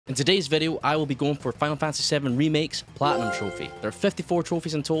In today's video, I will be going for Final Fantasy VII Remake's Platinum Trophy. There are 54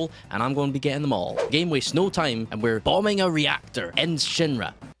 trophies in total, and I'm going to be getting them all. The game wastes no time, and we're bombing a reactor in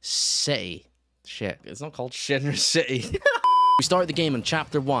Shinra City. Shit, it's not called Shinra City. We start the game in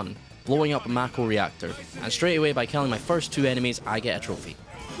Chapter 1, blowing up a Mako reactor, and straight away by killing my first two enemies, I get a trophy.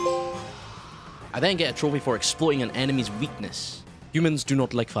 I then get a trophy for exploiting an enemy's weakness. Humans do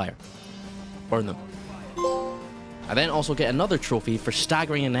not like fire. Burn them. I then also get another trophy for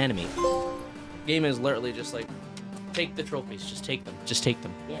staggering an enemy. Game is literally just like, take the trophies, just take them, just take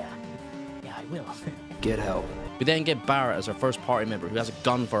them. Yeah, I will. Get help. We then get Barrett as our first party member who has a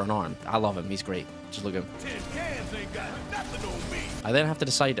gun for an arm. I love him, he's great. Just look at him. 10 cans ain't got nothing on me. I then have to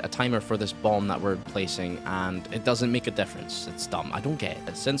decide a timer for this bomb that we're placing, and it doesn't make a difference. It's dumb, I don't get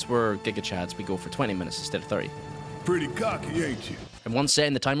it. Since we're Giga Chads, we go for 20 minutes instead of 30. Pretty cocky, ain't you? And once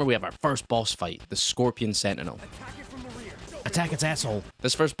setting the timer, we have our first boss fight, the Scorpion Sentinel. Attack its asshole.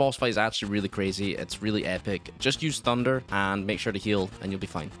 This first boss fight is actually really crazy. It's really epic. Just use thunder and make sure to heal and you'll be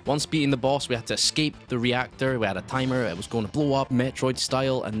fine. Once beating the boss, we had to escape the reactor. We had a timer. It was going to blow up Metroid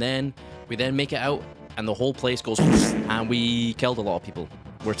style. And then we make it out and the whole place goes and we killed a lot of people.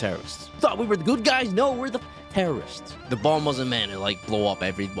 We're terrorists. Thought we were the good guys? No, we're the terrorists. The bomb wasn't meant to like blow up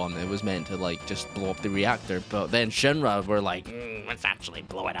everyone. It was meant to like just blow up the reactor. But then Shinra were like, let's actually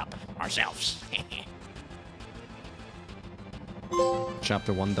blow it up ourselves.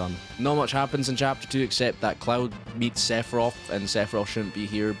 Chapter 1 done. Not much happens in Chapter 2 except that Cloud meets Sephiroth, and Sephiroth shouldn't be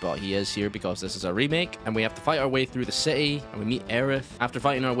here, but he is here because this is a remake, and we have to fight our way through the city, and we meet Aerith. After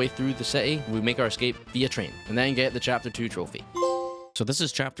fighting our way through the city, we make our escape via train, and then get the Chapter 2 trophy. So this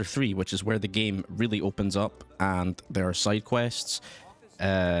is Chapter 3, which is where the game really opens up, and there are side quests.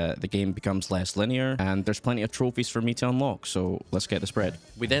 The game becomes less linear, and there's plenty of trophies for me to unlock, so let's get the spread.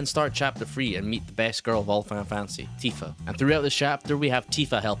 We then start Chapter 3 and meet the best girl of all Final Fantasy, Tifa. And throughout this chapter, we have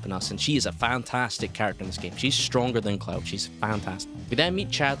Tifa helping us, and she is a fantastic character in this game. She's stronger than Cloud. She's fantastic. We then meet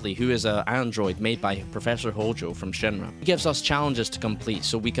Chadley, who is an android made by Professor Hojo from Shinra. He gives us challenges to complete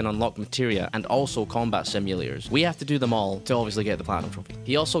so we can unlock materia and also combat simulators. We have to do them all to obviously get the Platinum Trophy.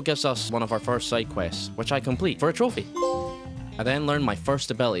 He also gives us one of our first side quests, which I complete for a trophy. I then learned my first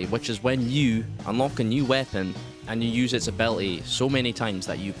ability, which is when you unlock a new weapon and you use its ability so many times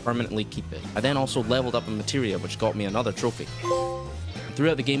that you permanently keep it. I then also leveled up in materia, which got me another trophy. And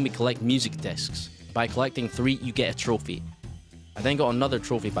throughout the game, we collect music discs. By collecting 3, you get a trophy. I then got another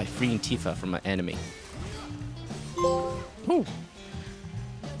trophy by freeing Tifa from an enemy. Ooh.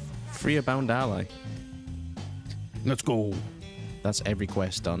 Free a bound ally. Let's go. That's every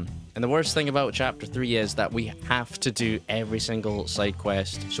quest done. And the worst thing about Chapter 3 is that we have to do every single side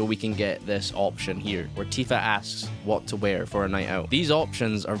quest so we can get this option here, where Tifa asks what to wear for a night out. These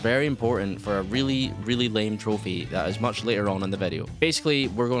options are very important for a really, really lame trophy that is much later on in the video. Basically,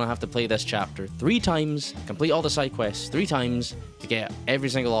 we're going to have to play this chapter 3 times, complete all the side quests 3 times to get every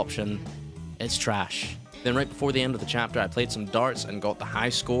single option. It's trash. Then right before the end of the chapter, I played some darts and got the high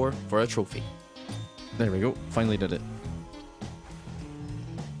score for a trophy. There we go, finally did it.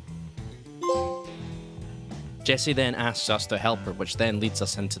 Jessie then asks us to help her, which then leads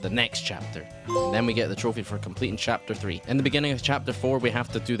us into the next chapter. And then we get the trophy for completing Chapter 3. In the beginning of Chapter 4, we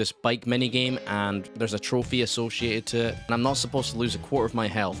have to do this bike minigame, and there's a trophy associated to it. And I'm not supposed to lose a quarter of my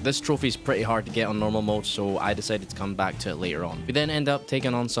health. This trophy is pretty hard to get on normal mode, so I decided to come back to it later on. We then end up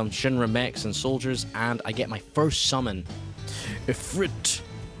taking on some Shinra mechs and soldiers, and I get my first summon. Ifrit.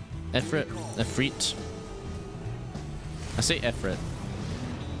 Ifrit? Ifrit? I say Ifrit.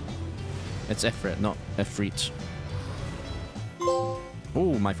 It's Ifrit, not Ifrit.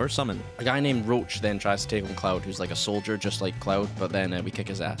 Oh, my first summon. A guy named Roach then tries to take on Cloud, who's like a soldier just like Cloud, but then we kick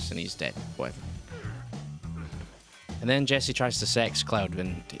his ass and he's dead. Whatever. And then Jessie tries to sex Cloud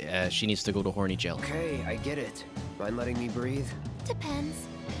and she needs to go to horny jail. Okay, I get it. Mind letting me breathe? Depends.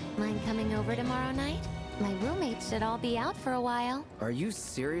 Mind coming over tomorrow night? My roommates should all be out for a while. Are you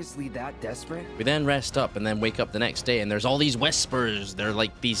seriously that desperate? We then rest up and then wake up the next day and there's all these whispers. They're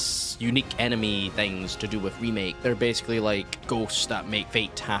like these unique enemy things to do with Remake. They're basically like ghosts that make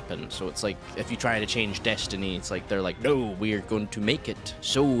fate happen. So it's like if you try to change destiny, it's like they're like, no, we're going to make it.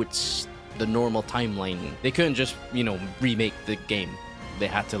 So it's the normal timeline. They couldn't just, you know, remake the game. They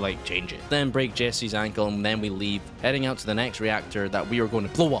had to like change it. Then break Jessie's ankle and then we leave, heading out to the next reactor that we are going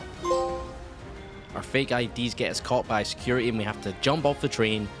to blow up. Our fake IDs get us caught by security and we have to jump off the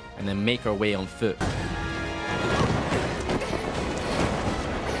train and then make our way on foot.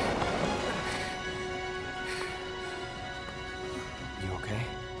 You okay?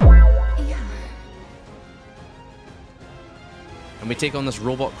 Yeah. And we take on this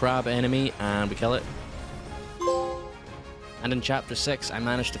robot crab enemy and we kill it. And in Chapter 6, I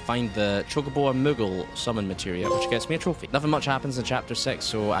managed to find the Chocobo and Moogle summon materia, which gets me a trophy. Nothing much happens in Chapter 6,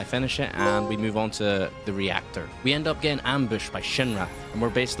 so I finish it and we move on to the reactor. We end up getting ambushed by Shinra, and we're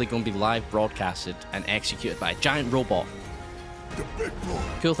basically going to be live broadcasted and executed by a giant robot. The big boy.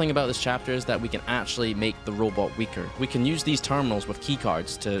 Cool thing about this chapter is that we can actually make the robot weaker. We can use these terminals with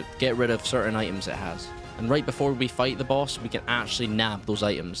keycards to get rid of certain items it has. And right before we fight the boss, we can actually nab those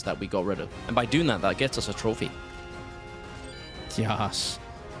items that we got rid of. And by doing that, that gets us a trophy. Yes.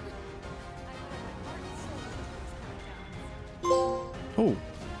 Oh.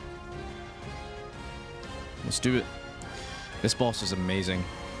 Let's do it. This boss is amazing.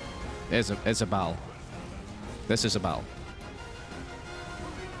 It's a battle. This is a battle.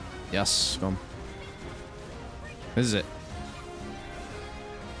 Yes, come. This is it.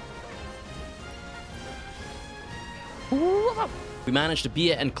 We managed to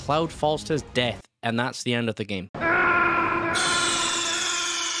beat it and Cloud falls to his death, and that's the end of the game.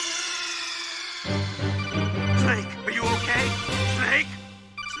 Snake, are you okay? Snake?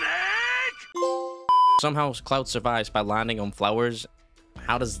 Snake! Somehow Cloud survives by landing on flowers.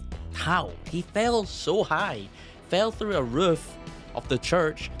 How? He fell so high. Fell through a roof of the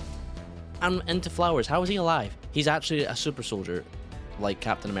church and into flowers. How is he alive? He's actually a super soldier, like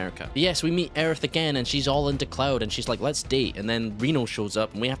Captain America. But yes, we meet Aerith again, and she's all into Cloud, and she's like, let's date. And then Reno shows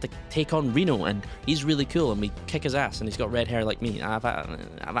up, and we have to take on Reno, and he's really cool, and we kick his ass, and he's got red hair like me.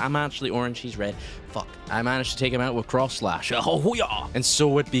 I'm actually orange, he's red. Fuck. I managed to take him out with Cross Slash. Oh, yeah! And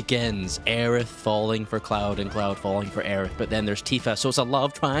so it begins. Aerith falling for Cloud, and Cloud falling for Aerith. But then there's Tifa, so it's a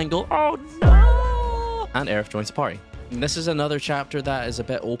love triangle. Oh, no! And Aerith joins the party. This is another chapter that is a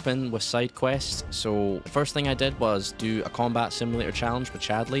bit open with side quests. So first thing I did was do a combat simulator challenge with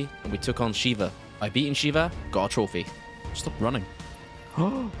Chadley, and we took on Shiva. By beating Shiva, got a trophy. Stop running.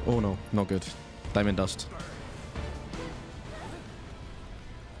 Oh no, not good. Diamond dust.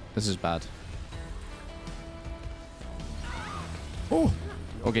 This is bad. Oh!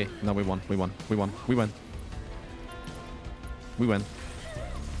 Okay, now we won. We won. We won. We win. We win.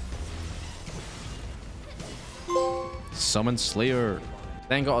 Summon Slayer.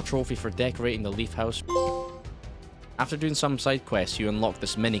 Then got a trophy for decorating the Leaf House. After doing some side quests, you unlock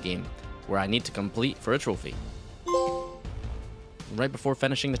this minigame where I need to complete for a trophy. Right before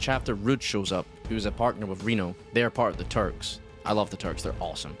finishing the chapter, Rude shows up, who is a partner with Reno. They are part of the Turks. I love the Turks, they're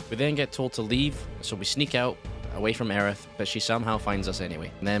awesome. We then get told to leave, so we sneak out, away from Aerith, but she somehow finds us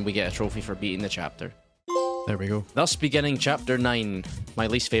anyway. And then we get a trophy for beating the chapter. There we go. Thus beginning Chapter 9, my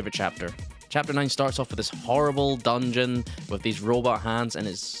least favorite chapter. Chapter 9 starts off with this horrible dungeon with these robot hands, and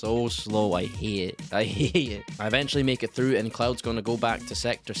it's so slow. I hate it. I hate it. I eventually make it through, and Cloud's going to go back to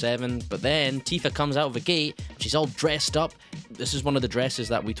Sector 7, but then Tifa comes out of the gate. She's all dressed up. This is one of the dresses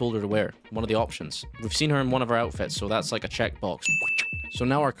that we told her to wear. One of the options. We've seen her in one of our outfits, so that's like a checkbox. So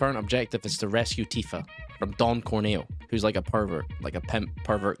now our current objective is to rescue Tifa from Don Corneo, who's like a pervert, like a pimp,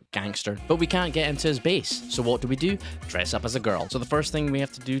 pervert, gangster. But we can't get into his base, so what do? Dress up as a girl. So the first thing we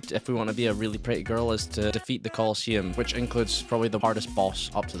have to do if we want to be a really pretty girl is to defeat the Colosseum, which includes probably the hardest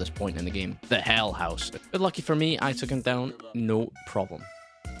boss up to this point in the game, the Hell House. But lucky for me, I took him down, no problem.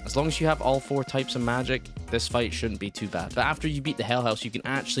 As long as you have all 4 types of magic, this fight shouldn't be too bad. But after you beat the Hell House, you can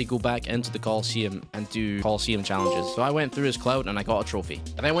actually go back into the Colosseum and do Colosseum challenges. So I went through as Cloud and I got a trophy.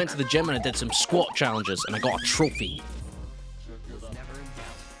 And I went to the gym and I did some squat challenges and I got a trophy.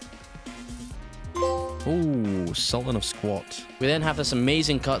 Oh, Sultan of Squat. We then have this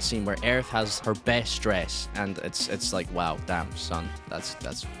amazing cutscene where Aerith has her best dress, and it's like, wow, damn, son, that's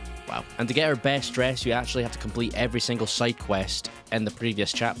wow. And to get her best dress, you actually have to complete every single side quest in the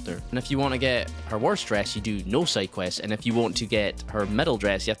previous chapter. And if you want to get her worst dress, you do no side quests. And if you want to get her middle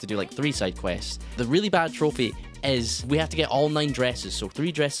dress, you have to do like 3 side quests. The really bad trophy is we have to get all 9 dresses. So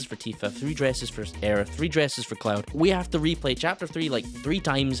 3 dresses for Tifa, 3 dresses for Aerith, 3 dresses for Cloud. We have to replay chapter 3 like 3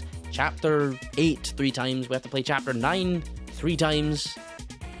 times, chapter 8 3 times. We have to play chapter 9 3 times.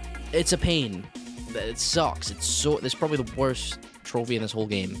 It's a pain. It sucks. It's probably the worst trophy in this whole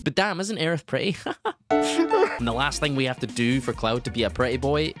game. But damn, isn't Aerith pretty? And the last thing we have to do for Cloud to be a pretty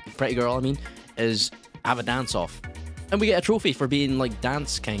girl, I mean, is have a dance off. And we get a trophy for being like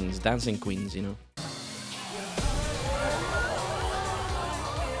dance kings, dancing queens, you know.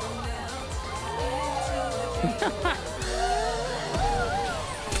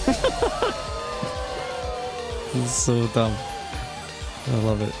 This is so dumb. I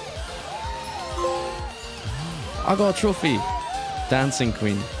love it. I got a trophy. Dancing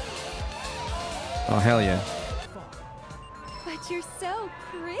queen. Oh, hell yeah. But you're so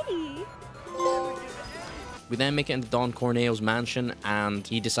pretty. We then make it into Don Corneo's mansion, and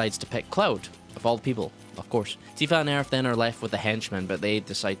he decides to pick Cloud. Of all the people, of course. Tifa and Aerith then are left with the henchmen, but they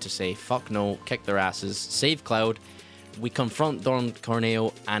decide to say, fuck no, kick their asses, save Cloud. We confront Don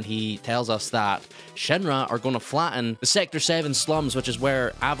Corneo, and he tells us that Shinra are going to flatten the Sector 7 slums, which is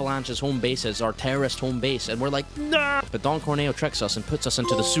where Avalanche's home base is, our terrorist home base, and we're like, no! But Don Corneo tricks us and puts us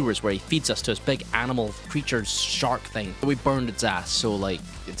into the sewers, where he feeds us to this big animal creature shark thing. We burned its ass, so like,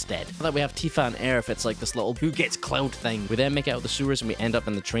 it's dead. Now that we have Tifa and Aerith, it's like this little who gets Cloud thing. We then make it out of the sewers, and we end up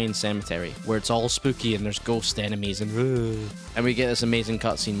in the train cemetery, where it's all spooky, and there's ghost enemies, and we get this amazing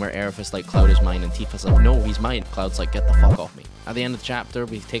cutscene where Aerith is like, Cloud is mine, and Tifa's like, no, he's mine. Cloud's like, get the fuck off me. At the end of the chapter,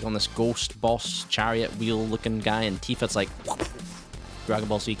 we take on this ghost boss chariot wheel looking guy, and Tifa's like, Dragon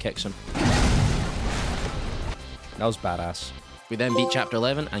Ball Z kicks him. That was badass. We then beat chapter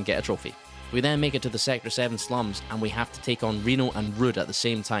 11 and get a trophy. We then make it to the Sector 7 slums, and we have to take on Reno and Rude at the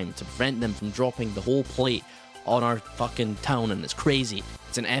same time to prevent them from dropping the whole plate on our fucking town, and it's crazy.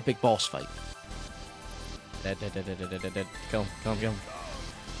 It's an epic boss fight. Dead. Kill him.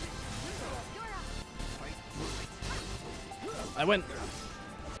 I win.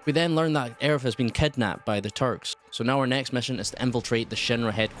 We then learn that Aerith has been kidnapped by the Turks. So now our next mission is to infiltrate the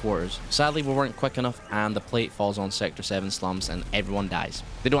Shinra headquarters. Sadly, we weren't quick enough, and the plate falls on Sector 7 slums, and everyone dies.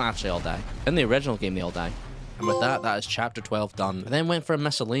 They don't actually all die. In the original game, they all die. And with that, that is chapter 12 done. I then went for a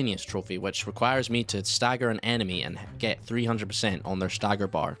miscellaneous trophy, which requires me to stagger an enemy and get 300% on their stagger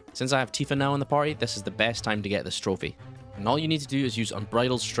bar. Since I have Tifa now in the party, this is the best time to get this trophy. And all you need to do is use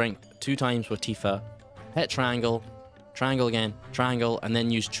Unbridled Strength 2 times with Tifa, hit triangle, triangle again, triangle, and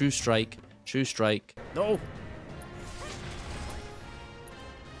then use True Strike, True Strike. No!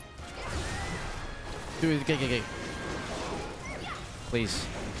 Do it, get. Please.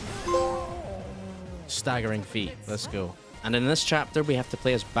 Staggering feat. Let's go. And in this chapter, we have to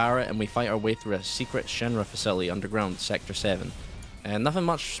play as Barret, and we fight our way through a secret Shinra facility underground, Sector 7. And nothing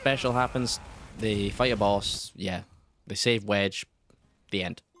much special happens. They fight a boss, yeah. They save Wedge. The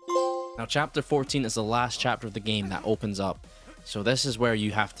end. Now, chapter 14 is the last chapter of the game that opens up. So this is where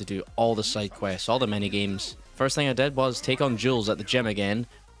you have to do all the side quests, all the mini games. First thing I did was take on Jules at the gym again,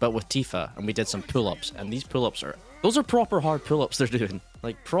 but with Tifa, and we did some pull-ups. And these pull-ups those are proper hard pull-ups they're doing.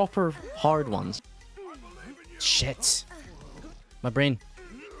 Like, proper hard ones. Shit. My brain.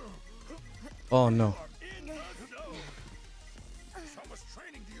 Oh, no.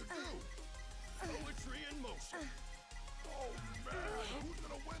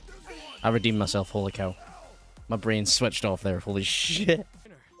 I redeemed myself, holy cow. My brain switched off there, holy shit.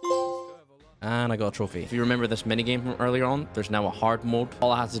 And I got a trophy. If you remember this minigame from earlier on, there's now a hard mode.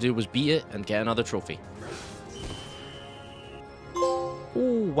 All I had to do was beat it and get another trophy.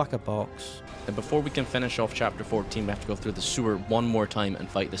 Ooh, whack a box. And before we can finish off chapter 14, we have to go through the sewer one more time and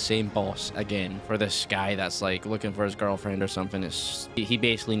fight the same boss again for this guy that's like looking for his girlfriend or something. He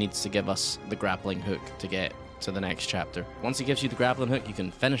basically needs to give us the grappling hook to get to the next chapter. Once he gives you the grappling hook, you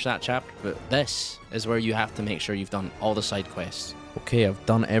can finish that chapter, but this is where you have to make sure you've done all the side quests. Okay, I've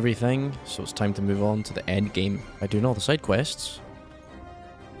done everything, so it's time to move on to the end game by doing all the side quests.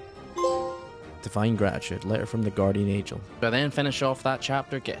 Divine Gratitude, letter from the Guardian Angel. So then finish off that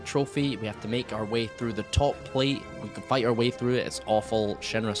chapter, get a trophy. We have to make our way through the top plate. We can fight our way through it. It's awful.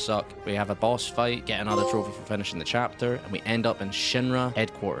 Shinra suck. We have a boss fight, get another trophy for finishing the chapter, and we end up in Shinra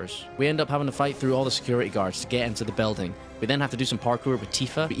headquarters. We end up having to fight through all the security guards to get into the building. We then have to do some parkour with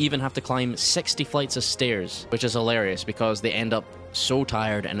Tifa. We even have to climb 60 flights of stairs, which is hilarious because they end up so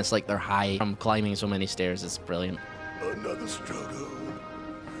tired and it's like they're high from climbing so many stairs. It's brilliant. Another struggle.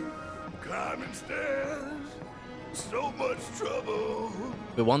 Climbing stairs. So much trouble.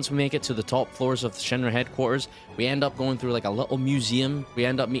 But once we make it to the top floors of the Shinra headquarters, we end up going through like a little museum. We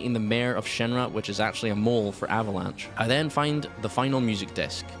end up meeting the mayor of Shinra, which is actually a mole for Avalanche. I then find the final music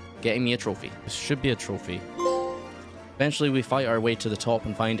disc, getting me a trophy. This should be a trophy. Eventually we fight our way to the top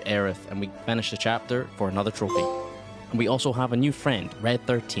and find Aerith, and we finish the chapter for another trophy. And we also have a new friend, Red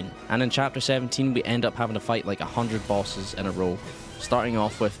 13. And in chapter 17 we end up having to fight like 100 bosses in a row. Starting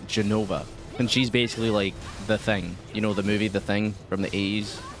off with Genova. And she's basically like The Thing. You know the movie The Thing from the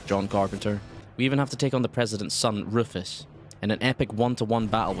 80s? John Carpenter. We even have to take on the president's son, Rufus, in an epic 1-to-1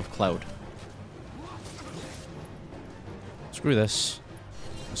 battle with Cloud. Screw this.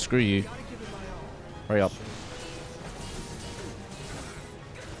 Screw you. Hurry up.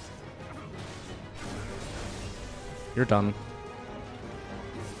 You're done.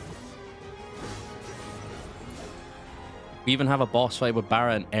 We even have a boss fight with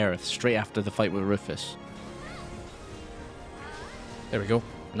Barret and Aerith straight after the fight with Rufus. There we go.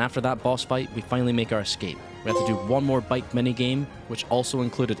 And after that boss fight, we finally make our escape. We have to do one more bike minigame, which also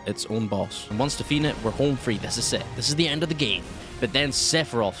included its own boss. And once defeating it, we're home free. This is it. This is the end of the game. But then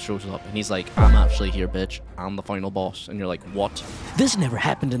Sephiroth shows up and he's like, I'm actually here, bitch. I'm the final boss. And you're like, what? This never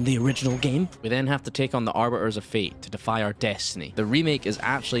happened in the original game. We then have to take on the Arbiters of Fate to defy our destiny. The remake is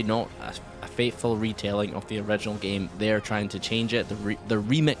actually not a faithful retelling of the original game. They're trying to change it. They're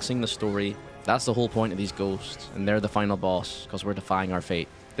remixing the story. That's the whole point of these ghosts. And they're the final boss because we're defying our fate.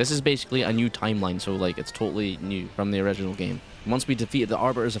 This is basically a new timeline, so like it's totally new from the original game. Once we defeated the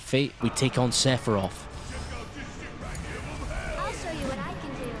Arbiters of Fate, we take on Sephiroth. I'll show you what I can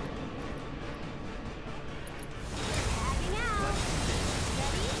do. Tagging out.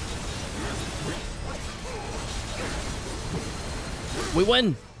 Ready? We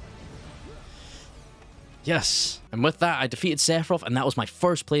win! Yes. And with that, I defeated Sephiroth, and that was my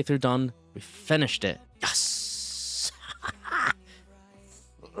first playthrough done. We finished it. Yes!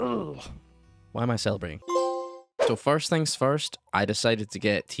 Why am I celebrating? So first things first, I decided to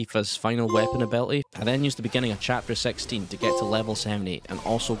get Tifa's final weapon ability. I then used the beginning of chapter 16 to get to level 78 and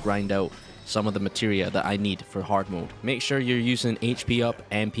also grind out some of the materia that I need for hard mode. Make sure you're using HP up,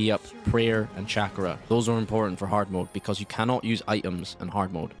 MP up, prayer, and chakra. Those are important for hard mode because you cannot use items in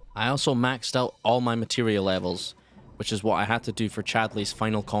hard mode. I also maxed out all my materia levels, which is what I had to do for Chadley's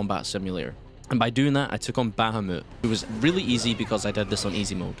final combat simulator. And by doing that, I took on Bahamut. It was really easy because I did this on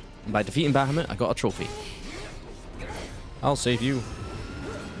easy mode. And by defeating Bahamut, I got a trophy. I'll save you.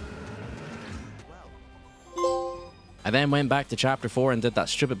 I then went back to chapter 4 and did that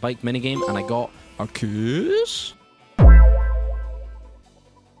stupid bike minigame, and I got Arceus.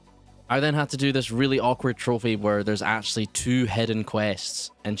 I then had to do this really awkward trophy where there's actually 2 hidden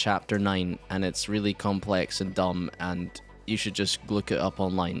quests in chapter 9, and it's really complex and dumb, and you should just look it up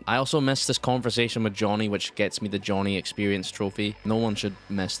online. I also missed this conversation with Johnny, which gets me the Johnny Experience trophy. No one should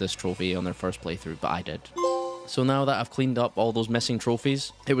miss this trophy on their first playthrough, but I did. So now that I've cleaned up all those missing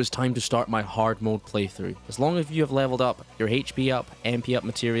trophies, it was time to start my hard mode playthrough. As long as you have leveled up your HP up, MP up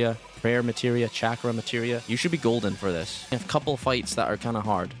materia, prayer materia, chakra materia, you should be golden for this. I have a couple fights that are kind of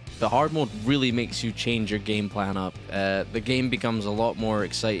hard. The hard mode really makes you change your game plan up. The game becomes a lot more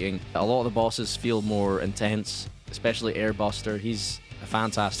exciting. A lot of the bosses feel more intense, especially Airbuster. He's a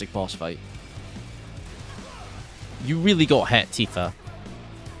fantastic boss fight. You really got hit, Tifa.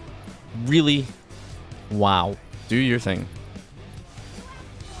 Really? Wow. Do your thing.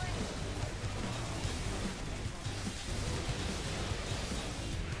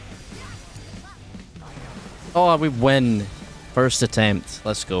 Oh, we win. First attempt.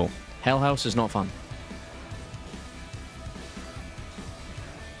 Let's go. Hell House is not fun.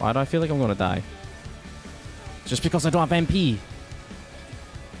 Why do I feel like I'm gonna die? Just because I don't have MP.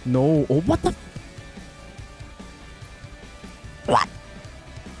 No. Oh, what the? What?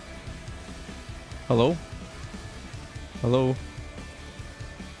 Hello? Hello?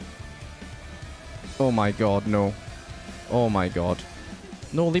 Oh my god, no. Oh my god.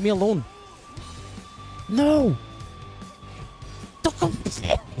 No, leave me alone. No!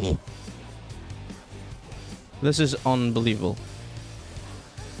 This is unbelievable.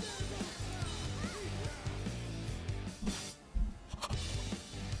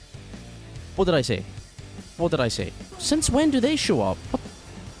 What did I say? What did I say? Since when do they show up? What?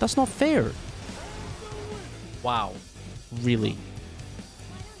 That's not fair. Wow. Really?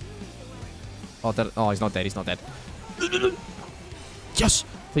 Oh, oh, he's not dead. He's not dead. Yes!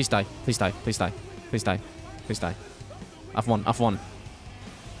 Please die. Please die. Please die. Please die. Please die. I've won. I've won.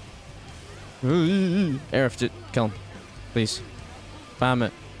 Aerith, kill him. Please. Bam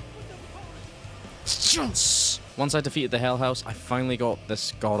it. Yes! Once I defeated the Hell House, I finally got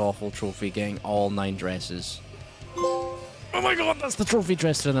this god-awful trophy getting all 9 dresses. Oh my god, that's the trophy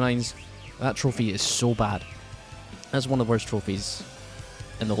dress to the 9s. That trophy is so bad. That's one of the worst trophies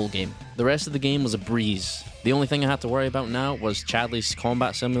in the whole game. The rest of the game was a breeze. The only thing I had to worry about now was Chadley's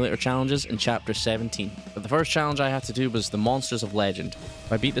combat simulator challenges in chapter 17. But the first challenge I had to do was the Monsters of Legend.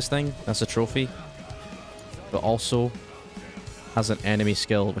 If I beat this thing, that's a trophy. But also has an enemy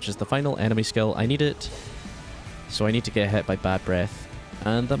skill, which is the final enemy skill. I need it. So I need to get hit by bad breath.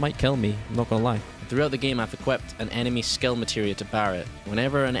 And that might kill me, I'm not gonna lie. Throughout the game, I've equipped an enemy skill materia to Barret.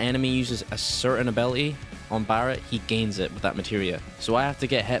 Whenever an enemy uses a certain ability on Barret, he gains it with that materia. So I have to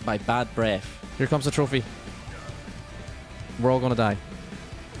get hit by bad breath. Here comes the trophy. We're all gonna die.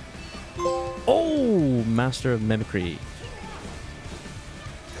 Oh, Master of Mimicry.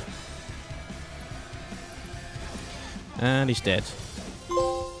 And he's dead.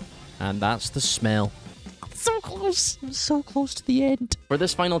 And that's the smell. So close. I'm so close to the end. For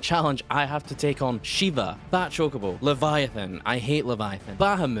this final challenge, I have to take on Shiva, Bat Chocobo, Leviathan, I hate Leviathan,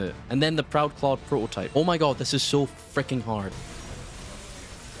 Bahamut, and then the Proud Clawed prototype. Oh my god, this is so freaking hard.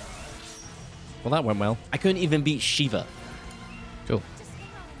 Well, that went well. I couldn't even beat Shiva.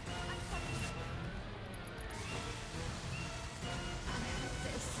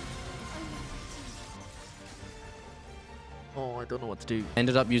 Oh, I don't know what to do.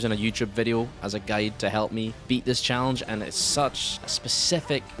 Ended up using a YouTube video as a guide to help me beat this challenge, and it's such a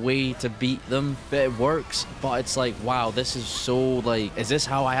specific way to beat them, but it works. But it's like, wow, this is so like, is this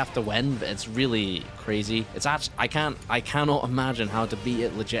how I have to win? But it's really crazy. It's actually, I cannot imagine how to beat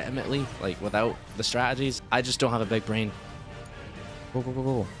it legitimately, like without the strategies. I just don't have a big brain. Go, go, go,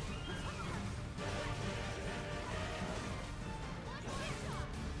 go.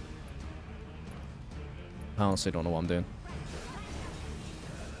 I honestly don't know what I'm doing.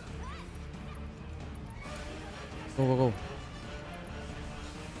 Go, go, go.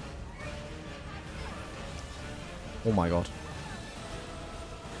 Oh my god.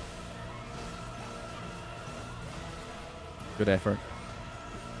 Good effort.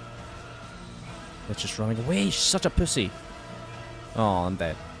 It's just running away. She's such a pussy. Oh, I'm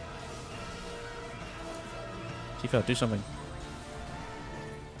dead. Tifa, do something.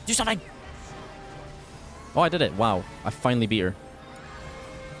 Do something! Oh, I did it. Wow. I finally beat her.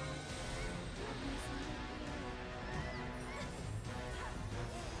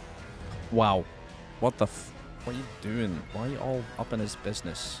 Wow. What the f... What are you doing? Why are you all up in his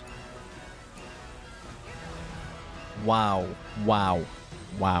business? Wow. Wow.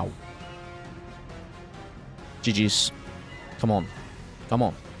 Wow. GG's. Come on. Come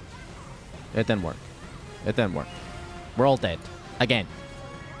on. It didn't work. It didn't work. We're all dead. Again.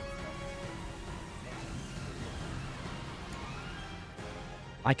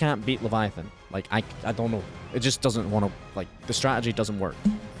 I can't beat Leviathan. Like, I don't know. It just doesn't want to... Like, the strategy doesn't work.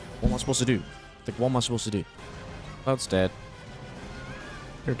 What am I supposed to do? Like, what am I supposed to do? Cloud's dead.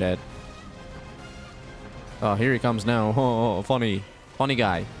 You're dead. Oh, here he comes now. Oh, funny. Funny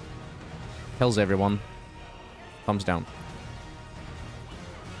guy. Kills everyone. Thumbs down.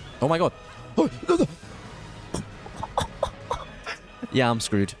 Oh my god. Yeah, I'm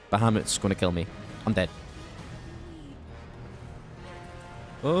screwed. Bahamut's gonna kill me. I'm dead.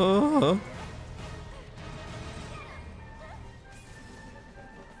 Oh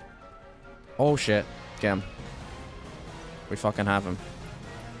shit. Get him. We fucking have him.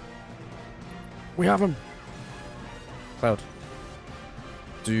 We have him. Cloud.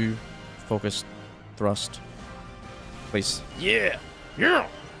 Do focus thrust. Please. Yeah. Yeah.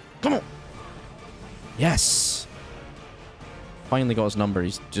 Come on. Yes. Finally got his number.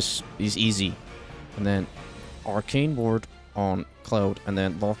 He's easy. And then arcane ward on Cloud, and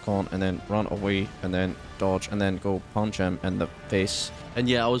then lock on, and then run away, and then dodge, and then go punch him in the face. And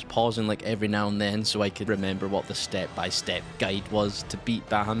yeah, I was pausing like every now and then so I could remember what the step-by-step guide was to beat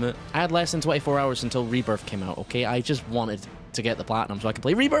Bahamut. I had less than 24 hours until Rebirth came out, okay? I just wanted to get the Platinum so I could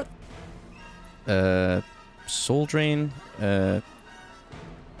play Rebirth! Soul Drain,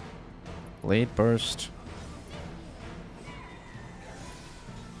 Blade Burst.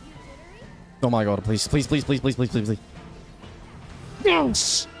 Oh my god, please, please, please, please, please, please, please, please.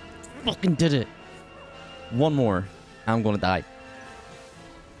 Yes! Fucking did it. One more. I'm gonna die.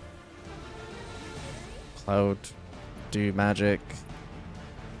 Cloud. Do magic.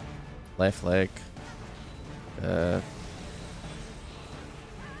 Left leg.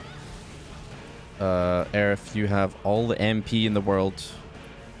 Aerith, you have all the MP in the world.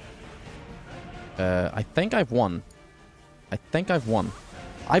 I think I've won. I think I've won.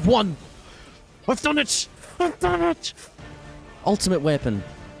 I've won! I've done it! I've done it! Ultimate weapon.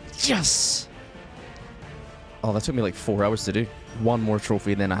 Yes! Oh, that took me like 4 hours to do. One more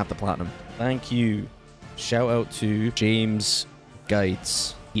trophy, and then I have the platinum. Thank you. Shout out to James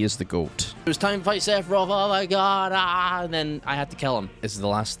Guides. He is the GOAT. It was time to fight Sephiroth. Oh my god. Ah, and then I had to kill him. This is the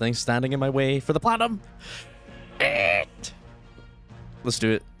last thing standing in my way for the platinum. Let's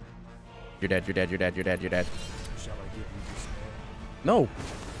do it. You're dead, you're dead, you're dead, you're dead, you're dead. Shall I give you this? No.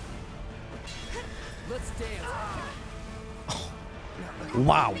 Let's dance.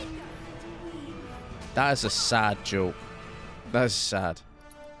 Wow. That is a sad joke. That is sad.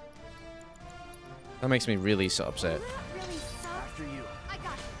 That makes me really so upset. After you.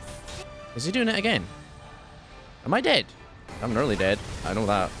 Is he doing it again? Am I dead? I'm nearly dead. I know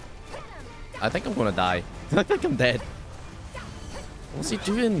that. I think I'm gonna die. I think I'm dead. What's he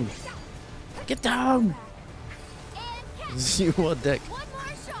doing? Get down! You what a dick.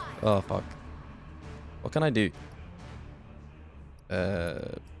 Oh fuck. What can I do?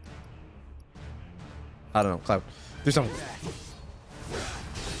 I don't know. Cloud. Do something.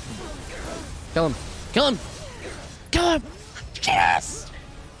 Kill him. Kill him! Kill him! Yes!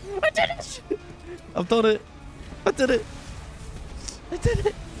 I did it! I've done it. I did it. I did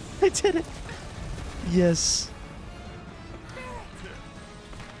it. I did it. Yes.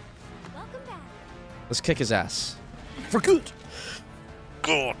 Welcome back. Let's kick his ass. For good.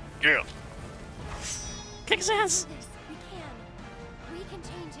 God, yeah. Kick his ass. We can.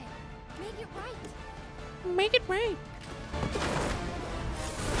 Make it right. Make it right.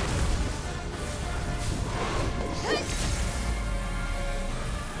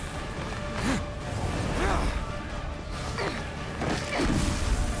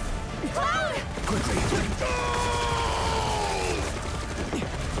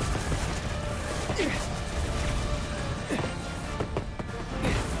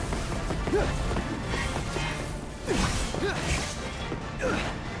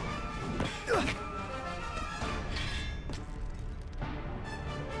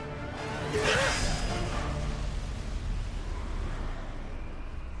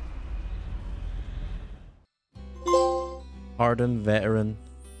 Hardened veteran.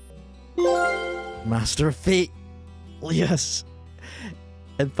 Master of Fate. Yes.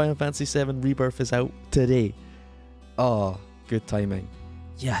 And Final Fantasy VII Rebirth is out today. Oh, good timing.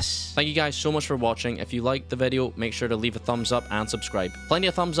 Yes. Thank you guys so much for watching. If you liked the video, make sure to leave a thumbs up and subscribe. Plenty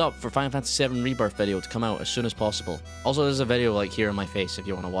of thumbs up for Final Fantasy VII Rebirth video to come out as soon as possible. Also, there's a video like here on my face if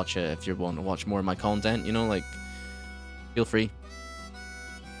you want to watch it. If you want to watch more of my content, you know, like, feel free.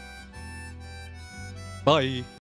 Bye.